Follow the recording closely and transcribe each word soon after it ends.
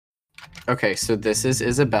Okay, so this is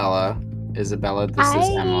Isabella. Isabella, this is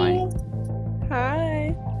Hi. Emily.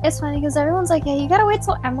 Hi. It's funny because everyone's like, "Hey, you gotta wait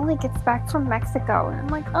till Emily gets back from Mexico," and I'm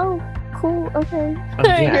like, "Oh, cool, okay." Oh,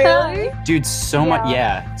 yeah. Really? Dude, so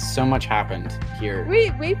much happened here.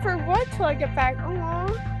 Wait for what till I get back?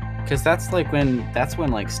 Aww. Because that's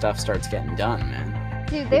when like stuff starts getting done, man.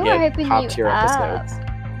 Dude, they were hyping top you tier up. episodes.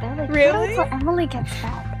 They're like, Really? "Wait till Emily gets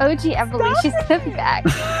back." OG Emily, Stop she's gonna be it. back.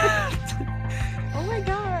 Oh my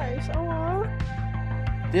gosh.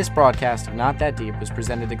 Aww. This broadcast of Not That Deep was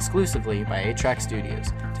presented exclusively by 8-Track Studios.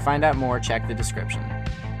 To find out more, check the description.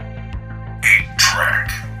 8-Track.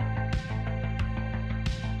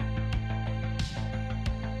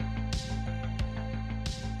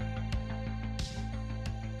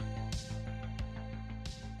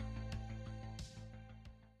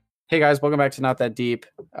 Hey guys, welcome back to Not That Deep.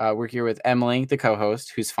 We're here with Emily, the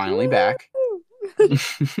co-host, who's finally back.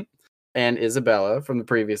 And Isabella from the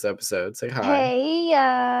previous episode. Say hi.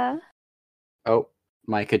 Hey, Oh,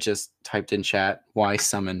 Micah just typed in chat, why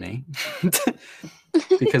summon me?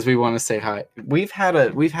 Because we want to say hi. We've had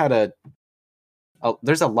a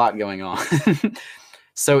there's a lot going on.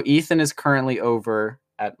 So Ethan is currently over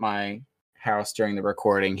at my house during the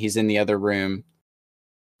recording. He's in the other room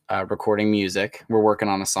recording music. We're working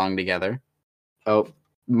on a song together. Oh,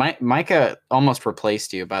 Micah almost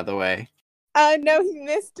replaced you, by the way. No, he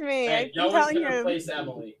missed me. Hey, I've been telling him. replace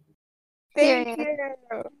Emily. Thank Period.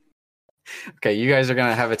 you. Okay, you guys are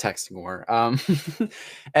gonna have a texting war.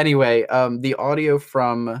 Anyway, the audio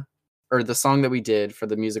from the song that we did for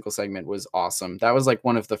the musical segment was awesome. That was like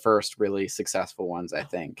one of the first really successful ones, I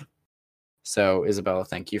think. So Isabella,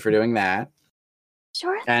 thank you for doing that.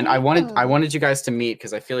 sure. And I wanted you guys to meet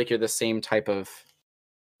because I feel like you're the same type of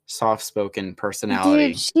soft-spoken personality.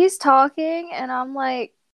 Dude, she's talking, and I'm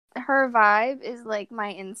like, her vibe is like my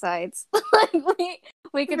insides. Like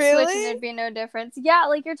we could switch, and Really? thered be no difference. Yeah,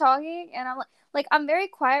 like you're talking, and I'm like I'm very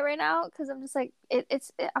quiet right now because I'm just like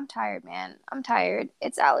I'm tired, man. I'm tired.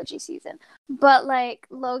 It's allergy season, but like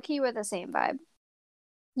low key, we're the same vibe.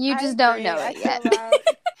 You I just don't agree. know I it feel yet. that.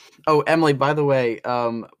 Oh, Emily, by the way,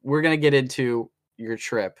 we're gonna get into your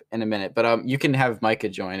trip in a minute, but you can have Micah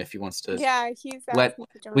join if he wants to. Yeah, he's Let- asked me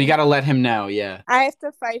to join. We gotta let him know, yeah. I have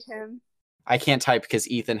to fight him. I can't type because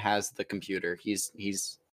Ethan has the computer. He's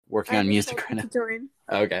working on music right now. To join.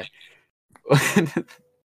 Okay.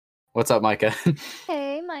 What's up, Micah?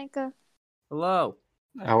 Hey, Micah. Hello.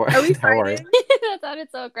 How Are we how are you? fighting? That sounded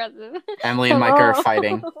so aggressive. Emily and Micah are Hello.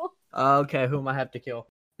 fighting. Okay, whom I have to kill?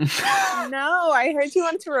 No, I heard you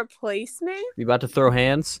wanted to replace me. You about to throw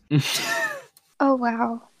hands? Oh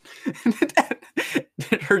wow.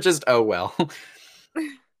 Her just well.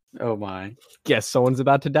 Oh my. Guess someone's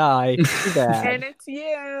about to die. Too bad. And it's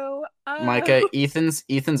you. Micah,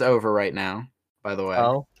 Ethan's over right now, by the way.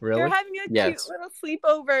 Oh, really? You're having a Yes. cute little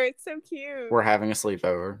sleepover. It's so cute. We're having a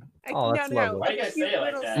sleepover. Oh, that's lovely. Why do you guys cute say it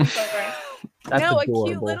like little that? sleepover. That's no, adorable. a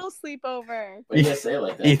cute little sleepover. Why do you guys say it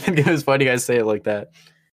like that? Ethan goes, why do you guys say it like that?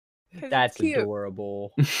 'Cause That's it's cute.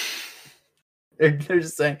 adorable. They're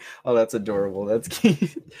just saying, oh, that's adorable. That's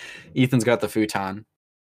cute. Ethan's got the futon.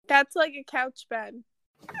 That's like a couch bed.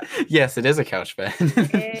 Yes, it is a couch bed.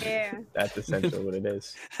 Yeah. That's essentially what it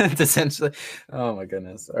is. That's essentially. Oh my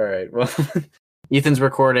goodness. All right. Well, Ethan's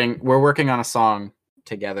recording. We're working on a song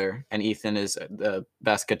together, and Ethan is the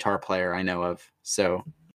best guitar player I know of. So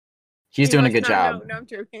he's He doing a must good not job. know. No, I'm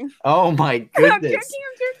joking. Oh my I'm goodness.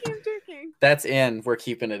 joking. That's in. We're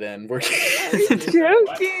keeping it in. We're I'm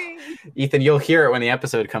joking. Ethan, you'll hear it when the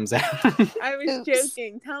episode comes out. I was Oops.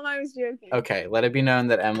 joking. Tell him I was joking. Okay, let it be known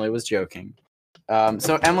that Emily was joking.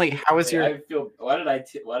 So Emily, how was your? I feel. Why did I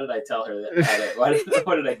tell her that?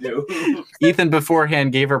 What did I do? Ethan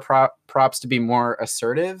beforehand gave her props to be more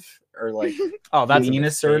assertive or like Oh, that's being a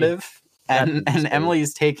mistake. assertive. And That's a mistake.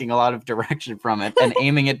 Emily's taking a lot of direction from it and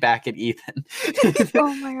aiming it back at Ethan.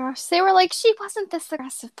 Oh my gosh. They were like, she wasn't this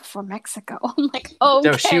aggressive before Mexico. I'm like, okay.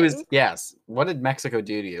 No, she was. Yes. What did Mexico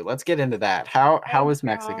do to you? Let's get into that. How was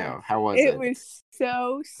Mexico? gosh. How was It it? was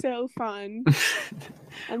so fun.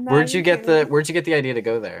 I'm not Where'd you even get kidding. the idea to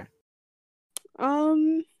go there?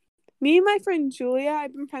 Me and my friend Julia,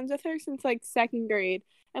 I've been friends with her since like second grade,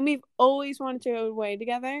 and we've always wanted to go away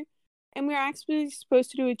together. And we were actually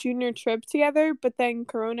supposed to do a junior trip together, but then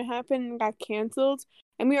Corona happened and got canceled.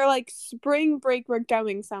 And we were like, spring break, we're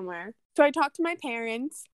going somewhere. So I talked to my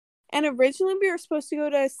parents, and originally we were supposed to go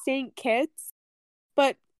to St. Kitts,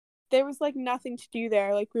 but there was like nothing to do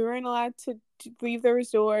there. Like we weren't allowed to leave the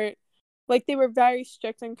resort. Like they were very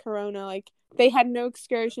strict on Corona. Like they had no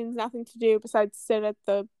excursions, nothing to do besides sit at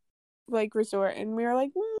the like resort. And we were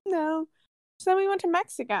like, no. So then we went to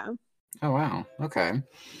Mexico. Oh wow. Okay.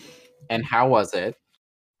 And how was it?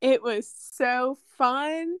 It was so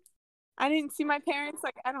fun. I didn't see my parents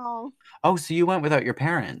like at all. Oh, so you went without your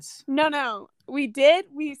parents? No. We did.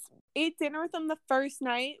 We ate dinner with them the first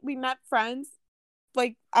night. We met friends.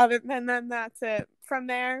 Like, other than then, that's it. From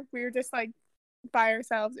there, we were just like by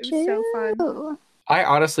ourselves. It was so fun. True. I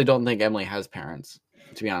honestly don't think Emily has parents,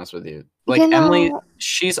 to be honest with you. Like, You know- Emily,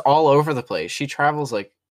 she's all over the place. She travels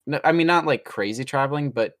like, I mean, not like crazy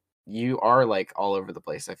traveling, but you are like all over the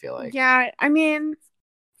place, I feel like. Yeah, I mean,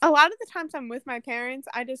 a lot of the times I'm with my parents,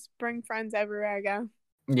 I just bring friends everywhere I go.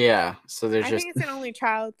 Yeah, so there's I just, think it's an only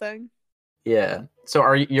child thing. yeah.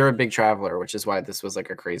 So you're a big traveler, which is why this was like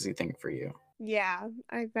a crazy thing for you. Yeah,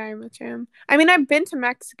 I very much am. I mean, I've been to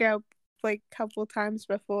Mexico like a couple times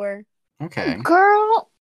before. Okay.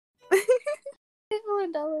 Girl, people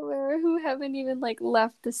in Delaware who haven't even like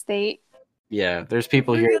left the state. Yeah, there's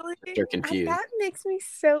people here Really? that are confused. That makes me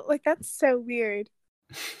so like that's so weird.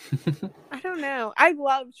 I don't know. I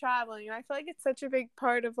love traveling, and I feel like it's such a big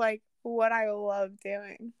part of like what I love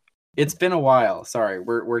doing. It's been a while. Sorry,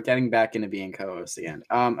 we're getting back into being co-hosts again.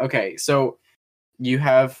 Okay, so you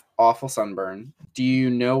have awful sunburn. Do you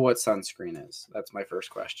know what sunscreen is? That's my first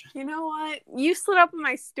question. You know what? You slid up in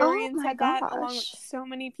my story Oh and my said that along with gosh. so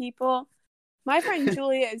many people. My friend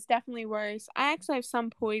Julia is definitely worse. I actually have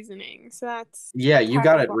sun poisoning, so that's Yeah, you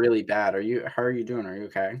got it terrible. really bad. How are you doing? Are you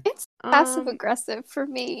okay? It's passive aggressive for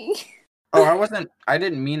me. Oh, I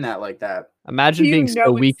didn't mean that like that. Imagine You being know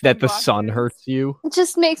so what weak that the sun sunblock is. hurts you. It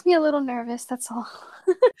just makes me a little nervous, that's all.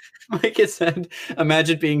 Like it said,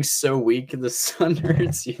 imagine being so weak the sun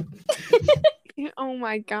hurts you. Oh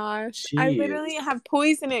my gosh. I literally Jeez. have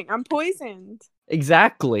poisoning. I'm poisoned.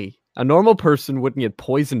 Exactly. A normal person wouldn't get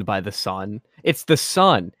poisoned by the sun. It's the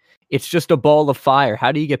sun. It's just a ball of fire.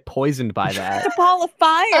 How do you get poisoned by that? It's a ball of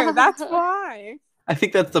fire. That's why. I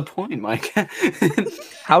think that's the point, Mike.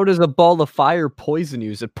 How does a ball of fire poison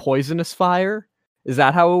you? Is it poisonous fire? Is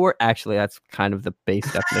that how it works? Actually, that's kind of the base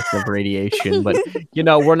definition of radiation. But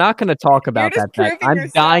we're not going to talk about just that. proving I'm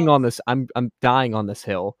dying yourself. on this. I'm dying on this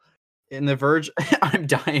hill. In the verge, I'm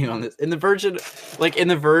dying on this. In the verge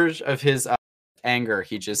of his anger,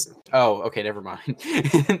 he just. Oh, okay, never mind.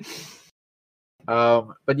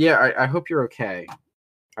 But yeah, I hope you're okay.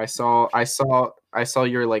 I saw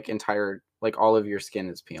your like entire all of your skin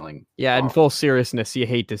is peeling. Yeah, in off. full seriousness, you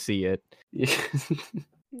hate to see it.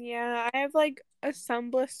 Yeah, I have like a sun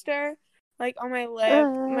blister like on my lip.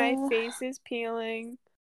 My face is peeling.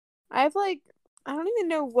 I have like I don't even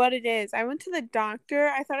know what it is. I went to the doctor.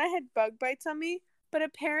 I thought I had bug bites on me, but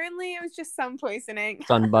apparently it was just sun poisoning.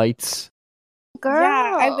 Sun bites. Girl.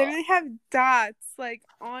 Yeah, I literally have dots like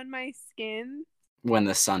on my skin. When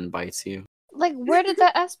the sun bites you. Like, where did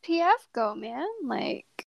the SPF go, man? Like,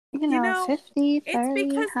 you know 50, 30, It's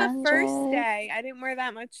because 100. the first day I didn't wear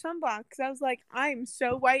that much sunblock because I was like, I'm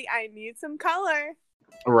so white, I need some color.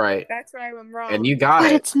 Right. That's where I went wrong. And you got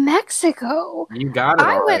But it. it's Mexico. You got it.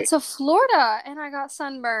 I all went right. to Florida and I got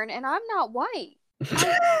sunburn, and I'm not white.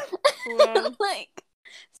 Well, Like,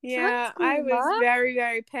 yeah, I sunscreen, was bud. very,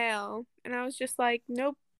 very pale, and I was just like,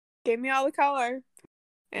 nope, give me all the color.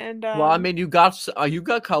 And Well, I mean, you got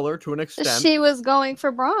color to an extent. She was going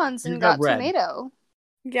for bronze You and got got red. tomato.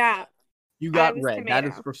 yeah, You I got was red. That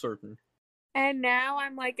is tomato. for certain. And now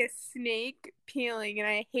I'm like a snake peeling, and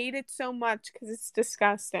I hate it so much because it's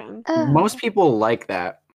disgusting. Most people like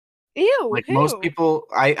that. Ew, Like who? most people,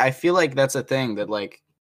 I feel like that's a thing that like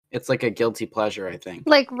it's like a guilty pleasure. I think.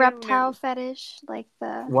 Like no. reptile fetish, like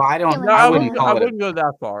the. Well, I don't. feeling I of wouldn't it. call I it. wouldn't go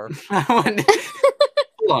that far. I wouldn't.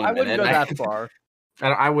 Hold on a I wouldn't minute. go that far.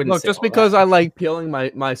 I wouldn't. Look, say just all because I like peeling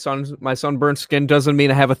my sunburned skin doesn't mean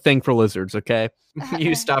I have a thing for lizards. Okay. that.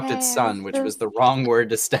 You stopped at sun, Hey, which this- was the wrong word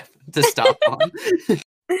to stop on.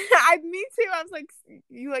 Me too. I was like,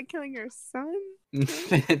 you like killing your son?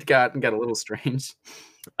 It got a little strange.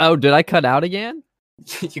 Oh, did I cut out again?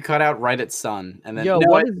 You cut out right at sun, and then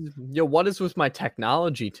What is with my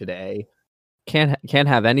technology today? Can't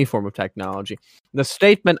have any form of technology. The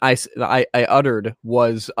statement I uttered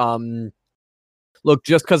was look,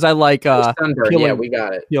 just because I like sunburn. Yeah, peeling- we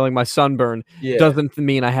got it. peeling my sunburn Yeah. doesn't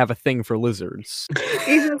mean I have a thing for lizards.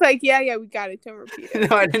 Ethan's like, yeah, we got it. Don't repeat it.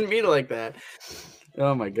 No, I didn't mean it like that.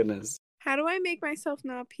 Oh my goodness. How do I make myself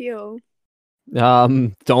not peel?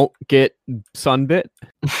 Don't get sunbit.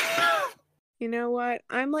 You know what?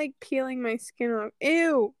 I'm like peeling my skin off.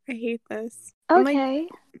 Ew, I hate this. I'm like, Okay.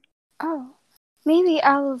 Oh, maybe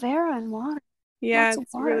aloe vera and water. yeah, Lots of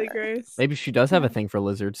it's really water. gross. Maybe she does have a thing for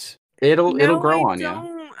lizards. It'll grow I on you.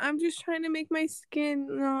 don't. I'm just trying to make my skin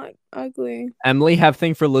not ugly. Emily have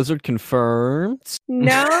thing for lizard confirmed.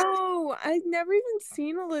 No, I've never even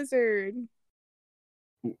seen a lizard.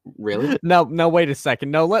 Really? No, wait a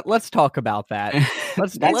second. No, let's talk about that.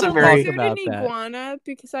 Let's That's a talk very Lizard about and that. iguana,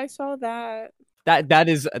 because I saw that. That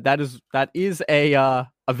is a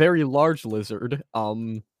very large lizard.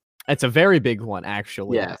 It's a very big one,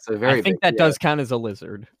 actually. Yeah, so very I think big, that does count as a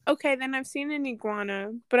lizard. Okay, then I've seen an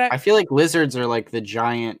iguana, but I feel like lizards are like the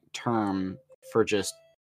giant term for just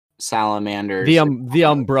salamanders. The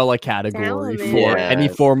umbrella category for Salamander. any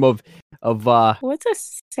Yes. form of what's a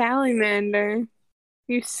salamander?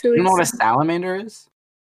 You silly. You know what a salamander is?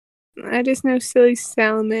 I just know silly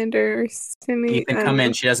salamander or simi. Ethan, come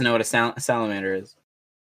in. She doesn't know what a salamander is.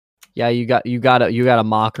 yeah, you got a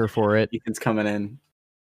mocker for it. Ethan's coming in.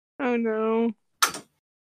 Oh no.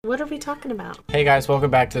 What are we talking about? Hey guys,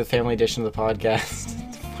 welcome back to the family edition of the podcast.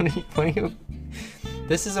 what are you?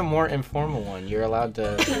 This is a more informal one. You're allowed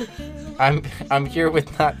to. I'm here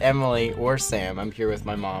with not Emily or Sam. I'm here with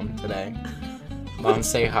my mom today. Mom,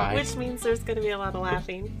 say hi. Which means there's going to be a lot of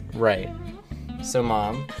laughing. Right. So,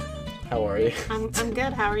 Mom, how are you? I'm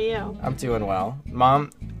good. How are you? I'm doing well.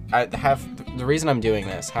 Mom, the reason I'm doing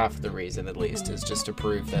this, half the reason at least, is just to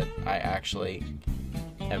prove that I actually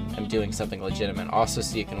am doing something legitimate. Also,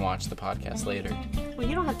 so you can watch the podcast later. Well,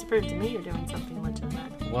 you don't have to prove to me you're doing something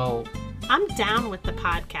legitimate. Well, I'm down with the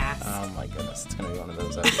podcast. oh my goodness, it's gonna be one of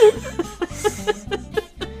those episodes.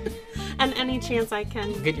 And any chance I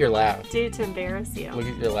can Look at your laugh. do to embarrass you. Look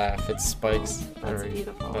at your laugh. It's spikes. That's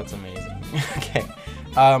beautiful. That's amazing. Okay.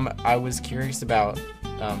 I was curious about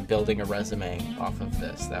building a resume off of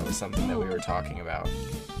this. That was something that we were talking about.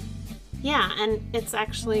 Yeah, and it's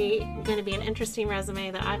actually going to be an interesting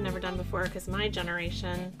resume that I've never done before because my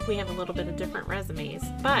generation, we have a little bit of different resumes.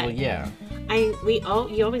 But Well, yeah. you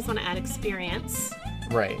always want to add experience,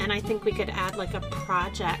 Right. and I think we could add like a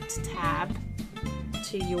project tab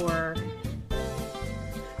to your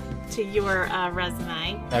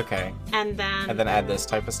resume, Okay. and then add this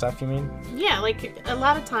type of stuff, you mean? yeah, like a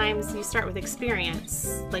lot of times you start with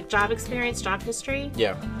experience, like job experience, job history,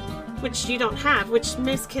 Yeah. which you don't have, which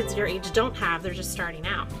most kids your age don't have. They're just starting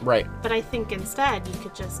out. Right. But I think instead you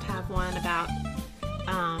could just have one about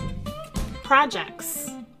projects.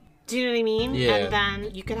 Do you know what I mean? Yeah. And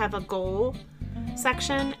then you could have a goal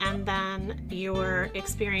section, and then your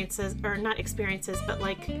experiences, or not experiences, but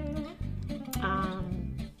like,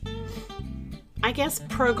 I guess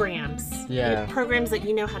programs. Yeah. Programs that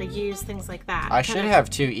you know how to use, things like that. I should Kinda- have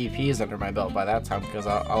 2 EPs under my belt by that time because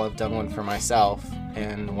I'll have done one for myself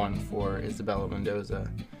and one for Isabella Mendoza.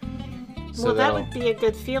 So Well, that that'll- would be a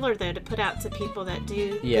good feeler, though, to put out to people that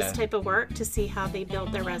do Yeah. this type of work to see how they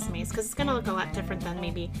build their resumes. Because it's going to look a lot different than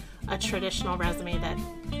maybe a traditional resume that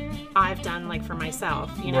I've done, like, for myself.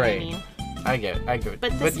 You know Right. what I mean? I get it.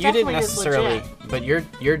 But this you didn't definitely is necessarily. legit. But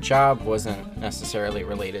your job wasn't necessarily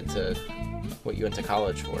related to what you went to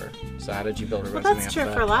college for. So how did you build a Well, resume? that's off true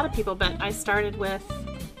of for a that? lot of people, but I started with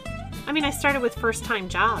first-time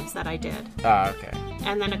jobs that I did. Ah, okay.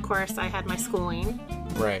 And then, of course, I had my schooling.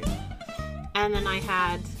 Right. And then I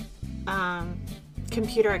had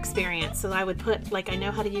computer experience. So I would put, like, I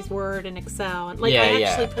know how to use Word and Excel. And, like, I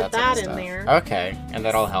actually put that in there. Okay, and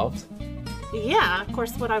that all helped. Yeah, of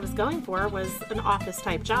course, what I was going for was an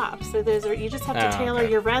office-type job. So you just have to tailor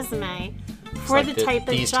okay. your resume It's for like the type of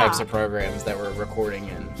these job. types of programs that we're recording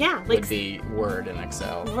in Yeah, would like be Word and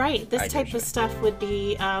Excel. right. This I type get of you. stuff would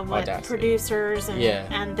be what Audacity. producers and Yeah.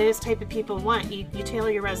 and those type of people want. You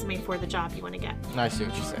tailor your resume for the job you want to get. I see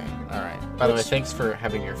what you're saying. All right. By the way, Which- thanks for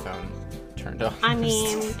having your phone turned off. I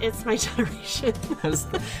mean, it's my generation.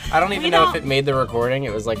 I don't even We know don't- if it made the recording.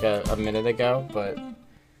 It was like a minute ago, but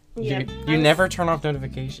Yeah, you never turn off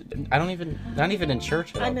notifications. Not even in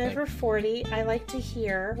church. I I'm don't over think. 40. I like to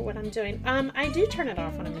hear what I'm doing. I do turn it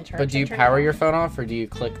off when I'm in church. But do I you turn it power off. your phone off or do you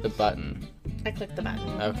click the button? I click the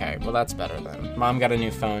button. Okay, well that's better then. Mom got a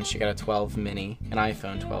new phone. She got a 12 mini, an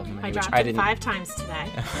iPhone 12 mini, I which dropped I it didn't. 5 times today.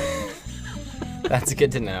 That's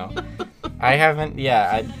good to know. I haven't.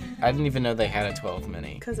 Yeah, I didn't even know they had a 12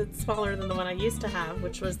 mini. Because it's smaller than the one I used to have,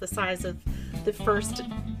 which was the size of the first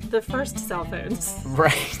cell phones.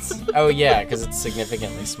 Right. Oh yeah, because it's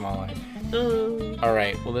significantly smaller. Um, All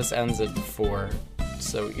right. Well, this ends at 4,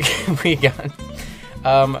 so we got.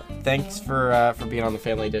 Thanks for being on the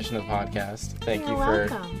family edition of the podcast. Thank You're you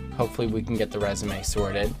for. welcome. Hopefully, we can get the resume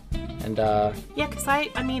sorted, and yeah, because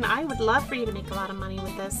I would love for you to make a lot of money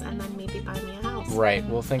with this, and then maybe buy me a house. right.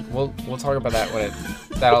 We'll talk about that when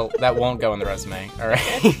that won't go in the resume. All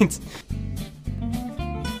right.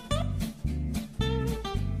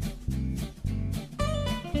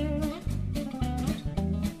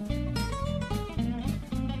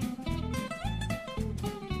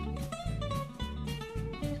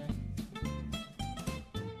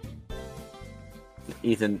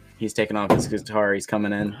 Ethan, he's taking off his guitar. He's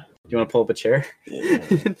coming in. Do you want to pull up a chair?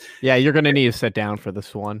 Yeah, you're gonna need to sit down for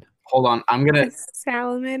this one. Hold on. I'm gonna. A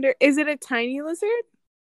salamander. Is it a tiny lizard?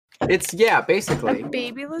 It's basically. A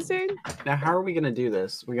baby lizard? Now, how are we gonna do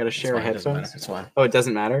this? We gotta share headphones. It's fine. Oh, it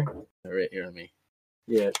doesn't matter. Right here on me.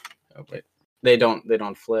 Yeah, Oh wait. they don't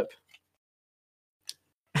flip.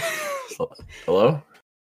 Hello.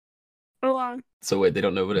 Hold So wait, they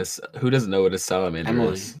don't know what who doesn't know what a salamander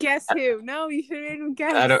Emily. is? Guess who? No, you should have even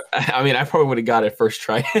guessed. I don't. I mean, I probably would have got it first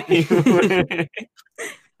try.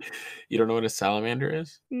 You don't know what a salamander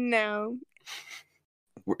is? No.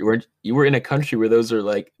 You were in a country where those are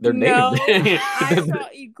like they're No, native. I saw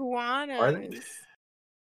iguanas. Are they?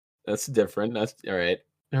 That's different. That's all right.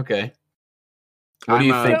 Okay. What do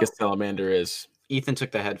you I'm, think a salamander is? Ethan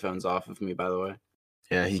took the headphones off of me, by the way.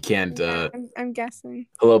 Yeah, he can't. Yeah, I'm guessing.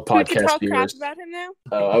 Hello, So we can podcast talk crap viewers. about him now?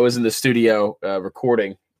 I was in the studio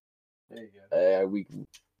recording. There you go.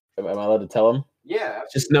 Am I allowed to tell him? Yeah.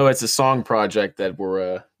 Just know it's a song project that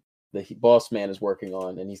the boss man is working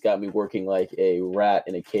on, and he's got me working like a rat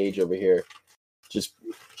in a cage over here, just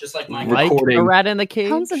Just like my Like Recording. a rat in the cage.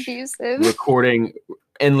 Sounds abusive. recording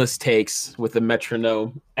endless takes with a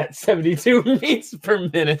metronome at 72 beats per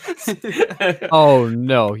minute. Oh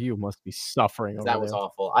no, you must be suffering over That was there.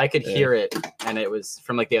 awful. I could Yeah. hear it, and it was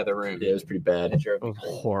from like the other room. Yeah, it was pretty bad. It drove That me was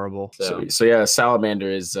crazy. horrible. So yeah, a salamander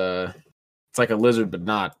is it's like a lizard, but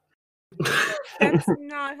not. That's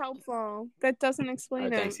not helpful. That doesn't explain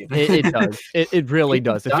Alright, thanks, it. Ethan. It does. It really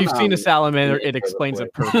does. If you've seen a salamander, it explains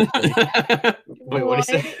it perfectly. Wait, what he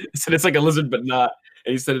said? He said it's like a lizard, but not.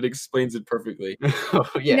 And he said it explains it perfectly. Oh,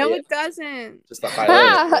 yeah, No, yeah. it doesn't. Just the Ah,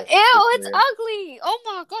 highlight. ew, it's ugly. Oh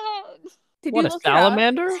my god. Did What, you a look it up?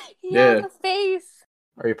 salamander? Yeah, Yeah. the face.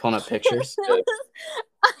 Are you pulling up pictures?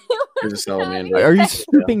 There's a salamander. Are you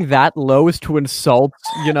stooping that low as to insult,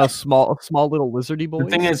 small little lizardy boys? The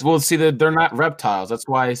thing is, well, see, they're not reptiles. That's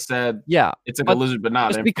why I said yeah, it's like But a lizard, but not.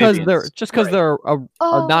 just They're because amphibians. they're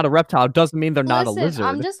Oh, not a reptile doesn't mean they're not a listen, lizard.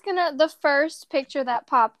 I'm just gonna the first picture that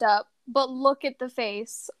popped up, but look at the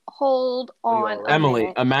face. Hold Are you on. all a Emily,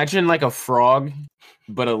 minute. imagine like a frog,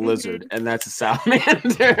 but a lizard, and that's a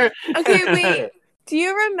salamander. Okay, wait. Do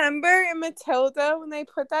you remember in Matilda when they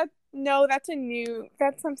put that? No, that's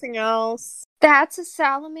something else. That's a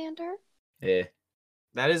salamander? Yeah,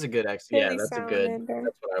 That is a good Silly Yeah, that's a good. salamander.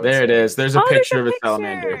 That's what I would there it say. is. There's a Oh, there's picture a of a picture.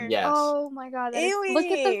 salamander. Yes. Oh my god. Look at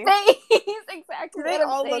Ewy. the face. Exactly. Do they what I'm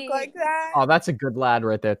all look saying. like that? Oh, that's a good lad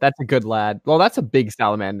right there. That's a good lad. Well, that's a big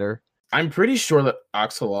salamander. I'm pretty sure that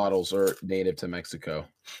axolotls are native to Mexico.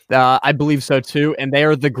 I believe so too, and they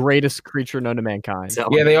are the greatest creature known to mankind.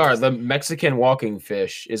 Yeah, they are. The Mexican walking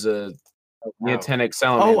fish is a neotenic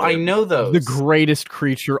salamander. Oh, I know those. The greatest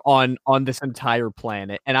creature on this entire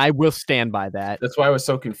planet, and I will stand by that. That's why I was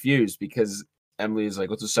so confused, because Emily is like,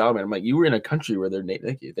 "What's a salamander?" I'm like, "You were in a country where they're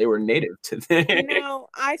native. They were native to them." No,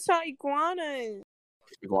 I saw iguanas.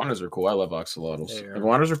 Iguanas are cool. I love axolotls. They are.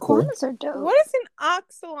 Iguanas are cool. Iguanas are dope. What is an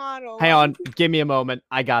axolotl? Hang on, give me a moment.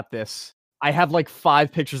 I got this. I have like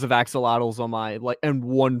 5 pictures of axolotls on my and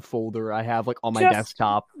one folder I have on my Just-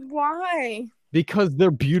 desktop Why? because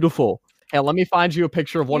they're beautiful. Hey, let me find you a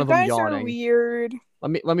picture of one You of them guys are yawning. weird.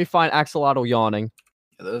 Let me find axolotl yawning.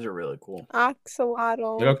 Yeah, those are really cool.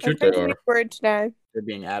 Axolotl. Look how cute That's they a are. new word today. They're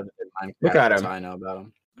being added in Minecraft. Look at that's 'em. how I know about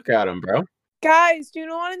them. Look at them, bro. Guys, do you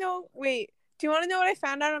want to know? Wait, do you want to know what I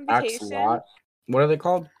found out on vacation? Axolot. What are they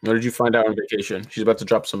called? What did you find out on vacation? She's about to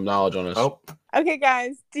drop some knowledge on us. Oh, Okay,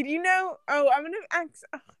 guys, did you know? Oh, I'm gonna ask.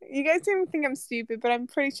 You guys don't think I'm stupid, but I'm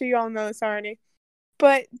pretty sure you all know this already.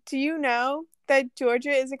 But do you know that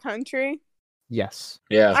Georgia is a country? Yes.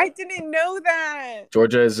 Yeah. I didn't know that.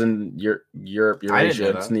 Georgia is in Europe, I didn't know Eurasia.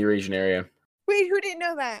 It's that. in the Eurasian area. Wait, who didn't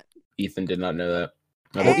know that? Ethan did not know that.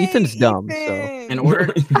 Well, Ethan's dumb, so- Ethan. in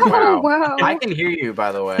order. Oh, Wow. wow. I can hear you,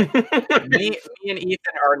 by the way. me and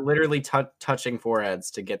Ethan are literally touching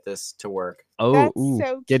foreheads to get this to work. Oh, That's ooh,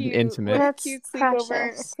 so getting cute. intimate. What a That's cute sleepover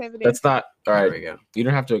precious. activity. That's not all There right. we go. You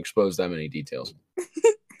don't have to expose that many details.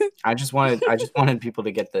 I just wanted people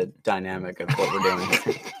to get the dynamic of what we're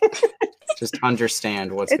doing. Just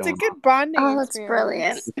understand what's It's a going good on. bonding. Oh, that's experience.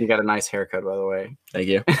 brilliant. You got a nice haircut, by the way. Thank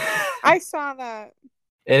you. I saw that.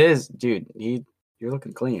 It is, dude. You're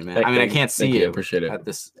looking clean, man. I mean, I can't see Thank you. you Appreciate it. at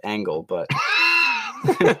this angle, but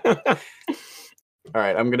all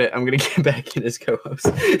right. I'm gonna get back in as co-host.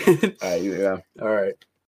 Yeah. All right.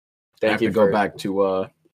 I Thank have you. to go for- back to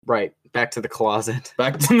Right back to the closet.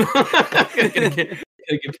 back to gotta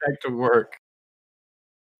get back to work.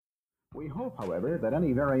 We hope, however, that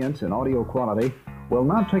any variance in audio quality will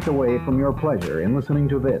not take away from your pleasure in listening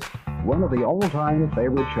to this, one of the all-time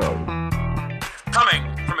favorite shows. Coming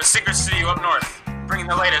from a secret city up north, bringing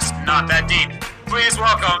the latest Not That Deep. Please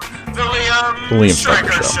welcome the The Liam Liam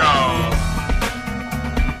Stryker Stryker Show.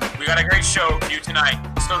 We got a great show for you tonight,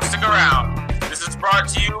 so stick around. This is brought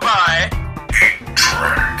to you by...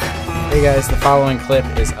 Hey guys, the following clip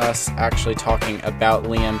is us actually talking about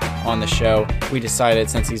Liam on the show. We decided,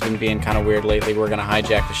 since he's been being kind of weird lately, we're going to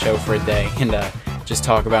hijack the show for a day and just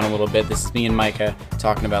talk about him a little bit. This is me and Micah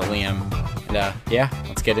talking about Liam. And yeah,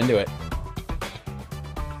 let's get into it.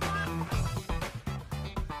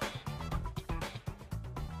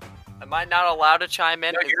 Am I not allowed to chime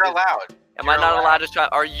in? No, you're allowed. Am I not allowed to chime?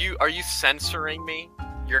 Are you censoring me?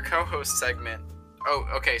 Your co-host segment. Oh,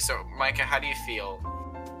 okay. So, Micah, how do you feel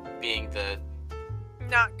being the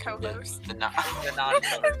Not co-host. the non? The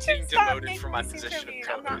non-co-host being Stop demoted making from my me seem so position of mean.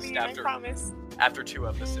 I'm not co-host mean, I promise. after 2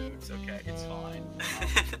 episodes? Okay, it's fine.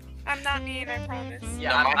 I'm not mean, I promise. Yeah,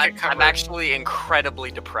 No, Micah I'm covered- actually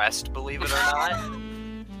incredibly depressed, believe it or not.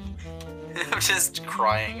 I'm just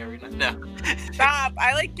crying every night. No. Stop!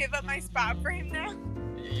 I give up my spot for him now.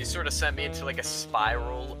 You sort of sent me into a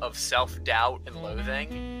spiral of self-doubt and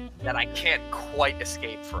loathing that I can't quite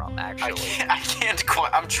escape from, actually. I can't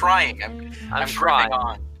quite. I'm trying. I'm trying. gripping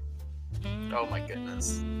on. Oh my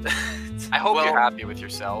goodness. I hope Well- you're happy with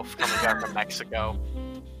yourself coming back from Mexico.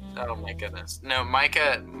 Oh my goodness. No,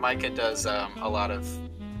 Micah does a lot of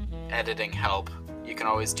editing help. You can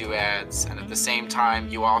always do ads, and at the same time,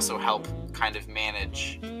 you also help kind of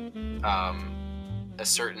manage a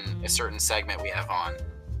certain segment we have on.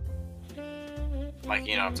 Mike,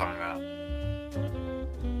 you know what I'm talking about.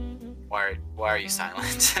 Why are you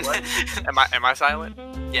silent? What? Am I silent?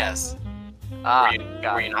 Yes. Ah,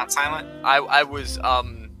 Were you not silent? I was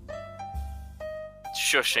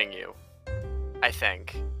shushing you, I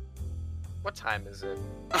think. What time is it?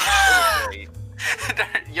 It was late.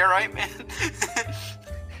 You're right, man.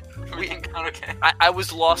 We ain't got okay. I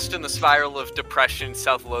was lost in the spiral of depression,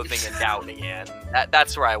 self-loathing, and doubt again.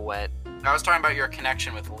 That's where I went. I was talking about your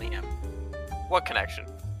connection with Liam. What connection?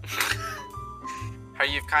 How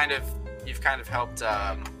you've kind of helped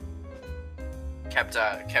kept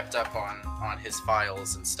up on his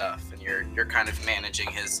files and stuff, and you're kind of managing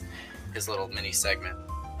his little mini segment.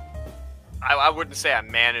 I wouldn't say I'm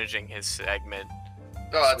managing his segment.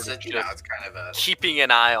 Oh, Sort of it's kind of a keeping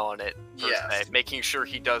an eye on it, per Yes. se, making sure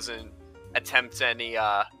he doesn't attempt any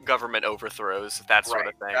government overthrows, that sort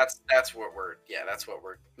of thing. That's what we're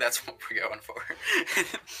going for.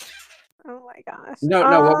 Oh my gosh. No.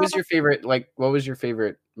 What was your favorite? What was your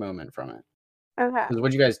favorite moment from it? Okay.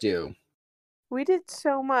 What'd you guys do? We did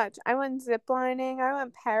so much. I went ziplining. I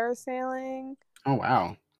went parasailing. Oh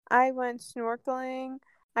wow. I went snorkeling.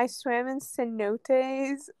 I swam in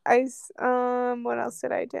cenotes. What else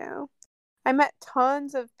did I do? I met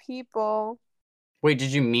tons of people. Wait,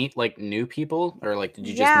 did you meet new people, or did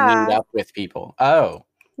you just Yeah. meet up with people? Oh.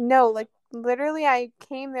 No, literally, I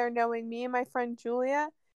came there knowing me and my friend Julia,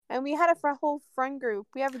 and we had a whole friend group.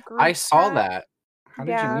 We have a group. I saw chat. that. How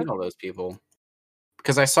did Yeah. you meet all those people?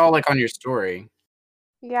 Because I saw on your story.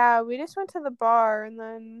 Yeah, we just went to the bar and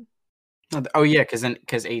then. Oh yeah,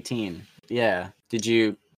 because 18. Yeah. Did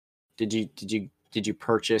you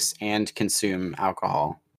purchase and consume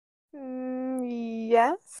alcohol?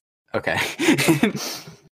 Yes. Okay.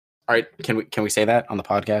 All right. Can we say that on the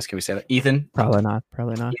podcast? Can we say that, Ethan? Probably not.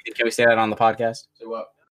 Ethan, can we say that on the podcast? So what?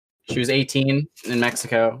 She was 18 in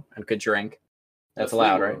Mexico and could drink. That's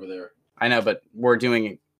allowed, right? Over there. I know, but we're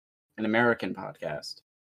doing an American podcast.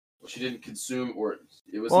 Well, she didn't consume, or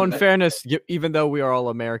it was. Well, in fairness, even though we are all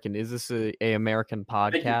American, is this a American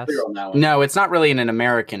I think you're podcast? clear on that one. No, it's not really an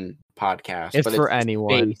American podcast. It's but for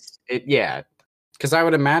anyone. Yeah, because I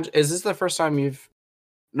would imagine. Is this the first time you've?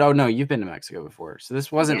 No, you've been to Mexico before, so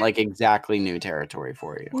this wasn't Yeah. exactly new territory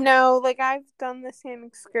for you. No, I've done the same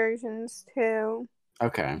excursions too.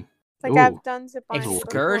 Okay, Like Ooh. I've done zip lining before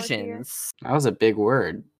here. Excursions. that was a big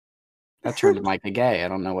word. That turned Micah gay. I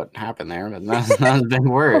don't know what happened there, but that was a big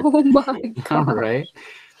word. Oh my All god. right.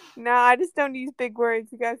 No, I just don't use big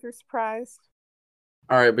words. You guys were surprised.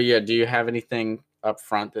 All right, but yeah, do you have anything up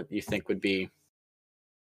front that you think would be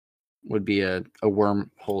a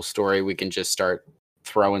wormhole story we can just start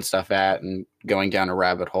throwing stuff at and going down a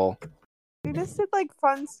rabbit hole? We just did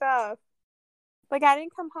fun stuff. I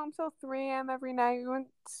didn't come home till 3 a.m. every night. We went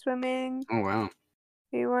swimming. Oh wow.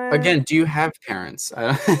 We went Again, do you have parents?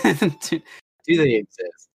 Do they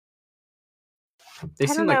exist? They I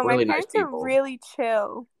seem don't like know. really My nice parents are people. really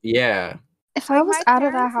chill. Yeah. If I was my out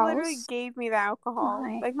of that parents house, literally gave me the alcohol.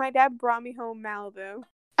 Why? My dad brought me home Malibu.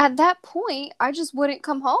 at that point, I just wouldn't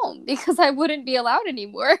come home because I wouldn't be allowed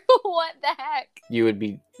anymore. What the heck? You would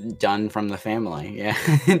be done from the family. Yeah.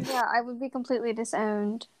 Yeah, I would be completely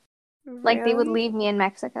disowned. Like they would Really? leave me in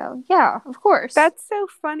Mexico. Yeah, of course. That's so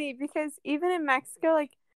funny because even in Mexico,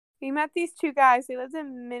 like we met these two guys. They lived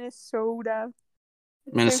in Minnesota.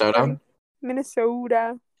 So Minnesota? funny.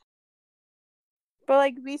 Minnesota. But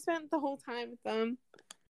like we spent the whole time with them,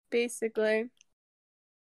 basically.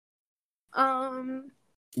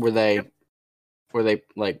 Were they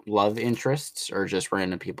like love interests or just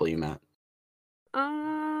random people you met?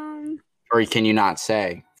 Or can you not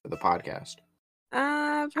say for the podcast?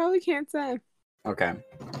 Probably can't say. Okay.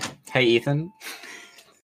 Hey, Ethan.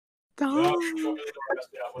 Stop.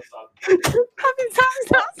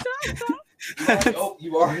 Oh,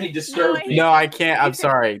 you already disturbed me. No, I can't. I'm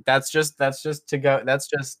sorry. That's just to go. That's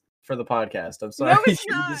just for the podcast. I'm sorry. No, it's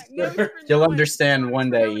not. No, it's for You'll no one. understand No,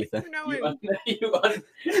 one it's day, for no- Ethan. for no one.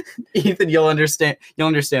 Ethan, you'll understand. You'll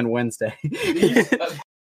understand Wednesday.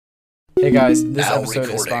 Hey guys, this Now episode is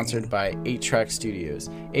recording. sponsored by 8-Track Studios.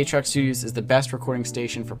 8-Track Studios is the best recording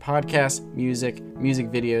station for podcasts, music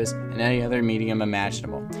videos, and any other medium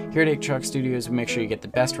imaginable. Here at 8-Track Studios, we make sure you get the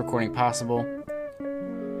best recording possible.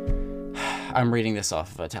 I'm reading this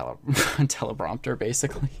off of a teleprompter,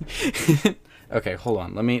 basically. Okay, hold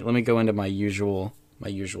on. Let me go into my usual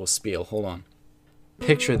spiel. Hold on.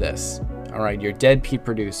 Picture this. All right, your deadbeat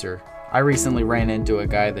producer. I recently ran into a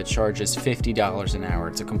guy that charges $50 an hour.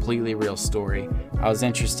 It's a completely real story. I was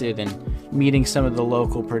interested in meeting some of the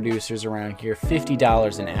local producers around here.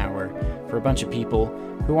 $50 an hour for a bunch of people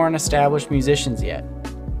who aren't established musicians yet.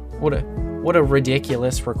 What a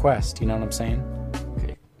ridiculous request. You know what I'm saying?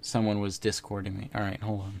 Okay, someone was discording me. All right,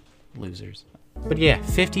 hold on, losers. But yeah,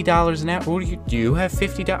 $50 an hour. What do you have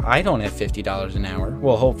 $50? I don't have $50 an hour.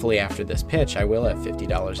 Well, hopefully after this pitch, I will have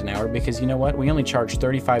 $50 an hour because you know what? We only charge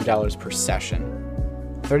 $35 per session.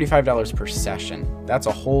 $35 per session. That's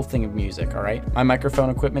a whole thing of music, all right? My microphone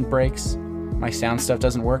equipment breaks. My sound stuff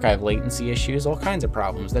doesn't work. I have latency issues, all kinds of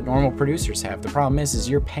problems that normal producers have. The problem is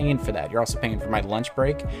you're paying for that. You're also paying for my lunch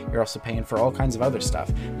break. You're also paying for all kinds of other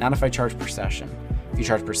stuff. Not if I charge per session. If you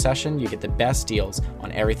charge per session, you get the best deals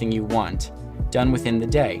on everything you want, done within the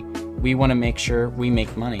day. We want to make sure we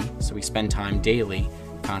make money, so we spend time daily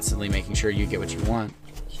constantly making sure you get what you want.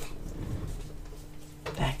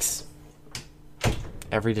 Thanks.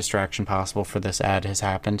 Every distraction possible for this ad has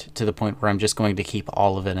happened to the point where I'm just going to keep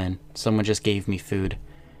all of it in. Someone just gave me food,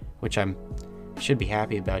 which I should be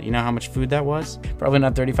happy about. You know how much food that was? Probably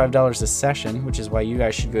not $35 a session, which is why you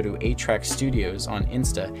guys should go to 8-Track Studios on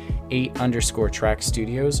Insta, 8_Track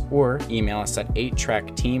Studios, or email us at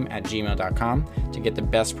 8trackteam@gmail.com to get the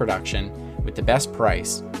best production with the best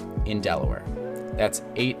price in Delaware. That's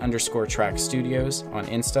 8_Track Studios on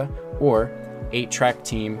Insta or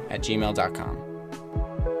 8trackteam@gmail.com.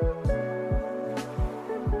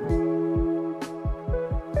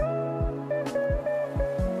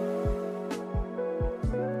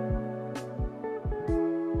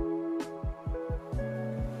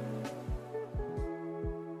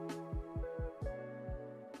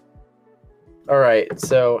 All right,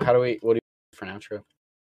 so what do you for an outro?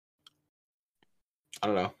 I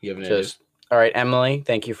don't know. You have an Just all right, Emily.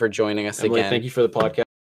 Thank you for joining us Emily, again. thank you for the podcast.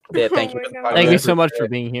 Yeah, thank Oh you. my For the God. podcast. Thank you so much for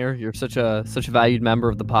being here. You're such a valued member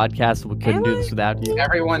of the podcast. We couldn't do this without you.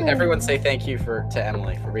 Everyone, say thank you to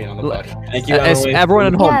Emily for being on the Look, podcast. Thank you, As Emily. everyone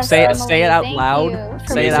at home, Yes, say Emily, it out thank loud. you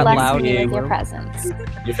for Say it out blessing loud. me in with the your room. presence.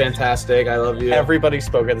 You're fantastic. I love you. Everybody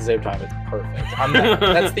spoke at the same time. It's perfect.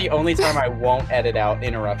 That's the only time I won't edit out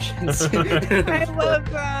interruptions. I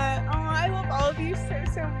love that. Oh, I love all of you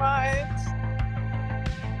so much.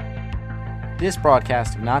 This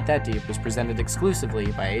broadcast of Not That Deep was presented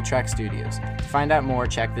exclusively by 8-Track Studios. To find out more,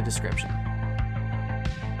 check the description.